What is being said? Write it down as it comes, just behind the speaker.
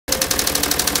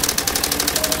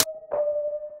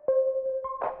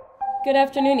Good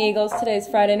afternoon, Eagles. Today's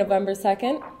Friday, November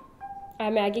 2nd.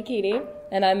 I'm Maggie Keating.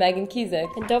 And I'm Megan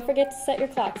Ksiezyk. And don't forget to set your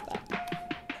clocks back.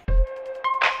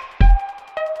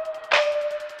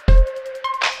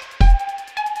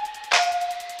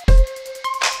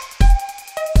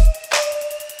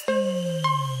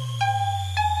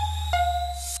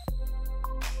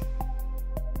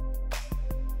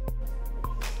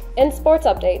 In sports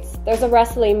updates, there's a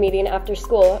wrestling meeting after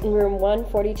school in room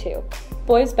 142.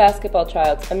 Boys basketball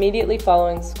tryouts immediately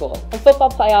following school. And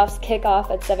football playoffs kick off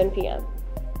at 7 p.m.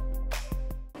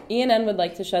 ENN would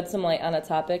like to shed some light on a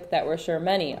topic that we're sure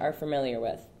many are familiar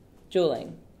with: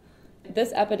 Juuling.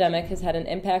 This epidemic has had an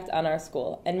impact on our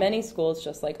school, and many schools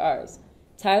just like ours.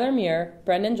 Tyler Muir,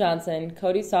 Brendan Johnson,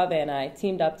 Cody Sauve, and I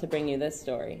teamed up to bring you this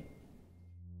story.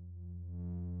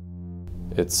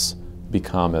 It's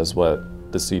become as what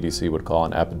the CDC would call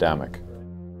an epidemic.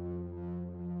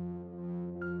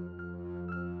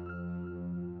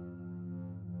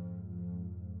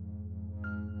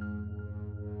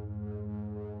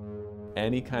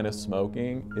 Any kind of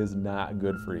smoking is not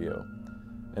good for you.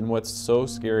 And what's so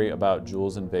scary about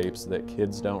Juuls and vapes that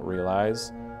kids don't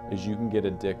realize is you can get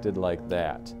addicted like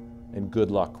that, and good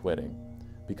luck quitting.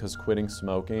 Because quitting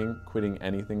smoking, quitting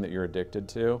anything that you're addicted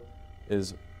to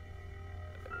is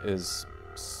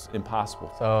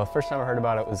impossible. So first time I heard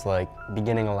about it was like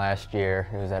beginning of last year.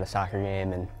 It was at a soccer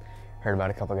game and heard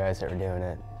about a couple guys that were doing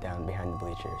it down behind the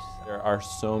bleachers. There are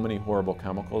so many horrible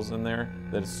chemicals in there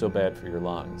that it's so bad for your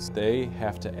lungs. They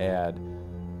have to add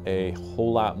a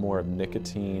whole lot more of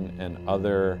nicotine and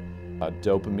other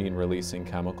dopamine releasing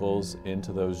chemicals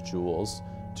into those Juuls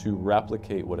to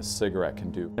replicate what a cigarette can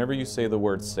do. Whenever you say the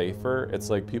word safer, it's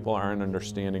like people aren't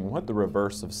understanding what the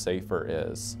reverse of safer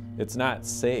is. It's not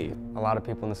safe. A lot of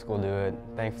people in the school do it.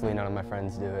 Thankfully, none of my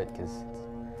friends do it because it's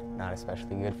not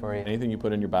especially good for you. Anything you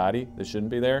put in your body that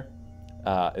shouldn't be there,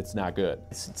 it's not good.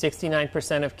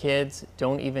 69% of kids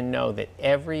don't even know that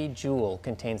every Juul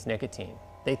contains nicotine.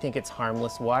 They think it's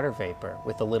harmless water vapor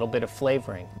with a little bit of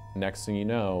flavoring. Next thing you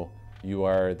know, you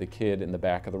are the kid in the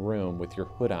back of the room with your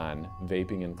hood on,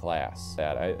 vaping in class.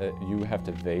 You have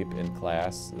to vape in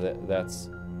class.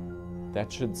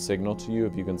 That should signal to you,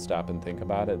 if you can stop and think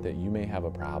about it, that you may have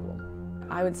a problem.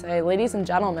 I would say, ladies and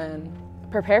gentlemen,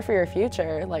 prepare for your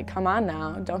future. Like, come on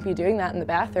now, don't be doing that in the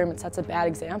bathroom. It sets a bad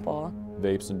example.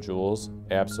 Vapes and Juuls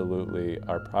absolutely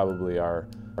are probably our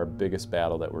biggest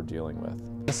battle that we're dealing with.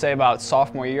 I'd say about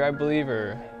sophomore year, I believe,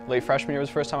 or late freshman year was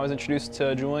the first time I was introduced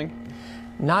to Juuling.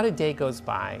 Not a day goes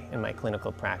by in my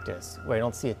clinical practice where I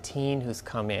don't see a teen who's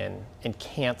come in and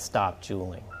can't stop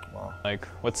Juuling. Well, like,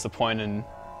 what's the point in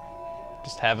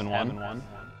just having one?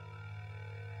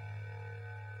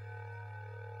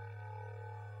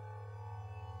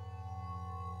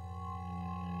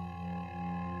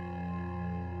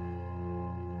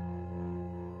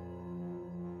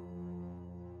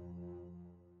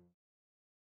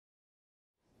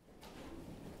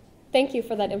 Thank you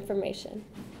for that information.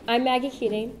 I'm Maggie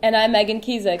Keating. And I'm Megan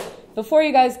Ksiezyk. Before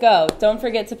you guys go, don't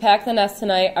forget to pack the nest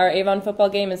tonight. Our Avon football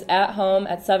game is at home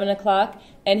at 7 o'clock.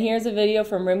 And here's a video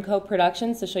from Rimko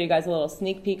Productions to show you guys a little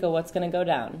sneak peek of what's going to go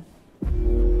down.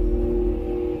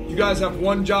 You guys have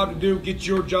one job to do. Get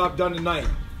your job done tonight.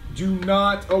 Do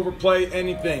not overplay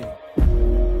anything.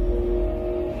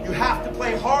 You have to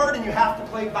play hard and you have to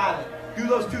play violent. Do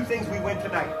those two things, we win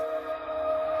tonight.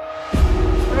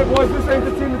 Hey boys, this ain't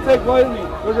the team to take lightly.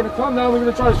 They're going to come down, they're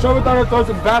going to try to shove it down our throats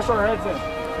and bash our heads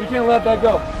in. We can't let that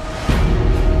go.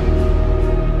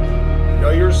 Know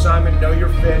your assignment, know your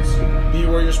fits, be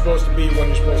where you're supposed to be when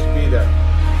you're supposed to be there.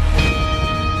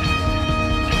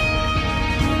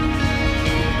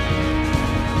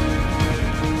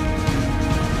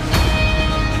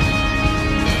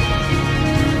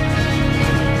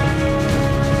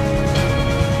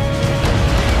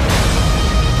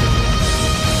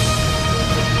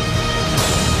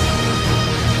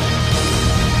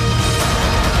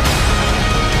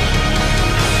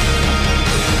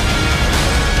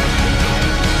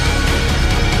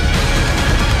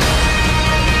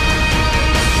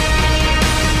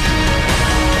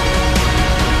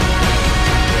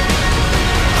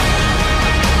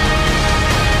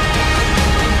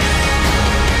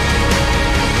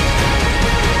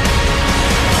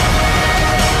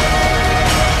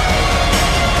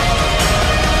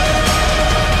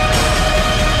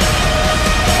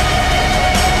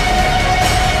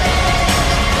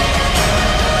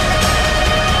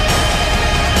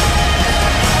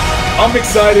 I'm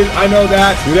excited, I know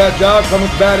that. Do that job, come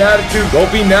with bad attitude.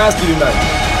 Don't be nasty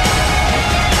tonight.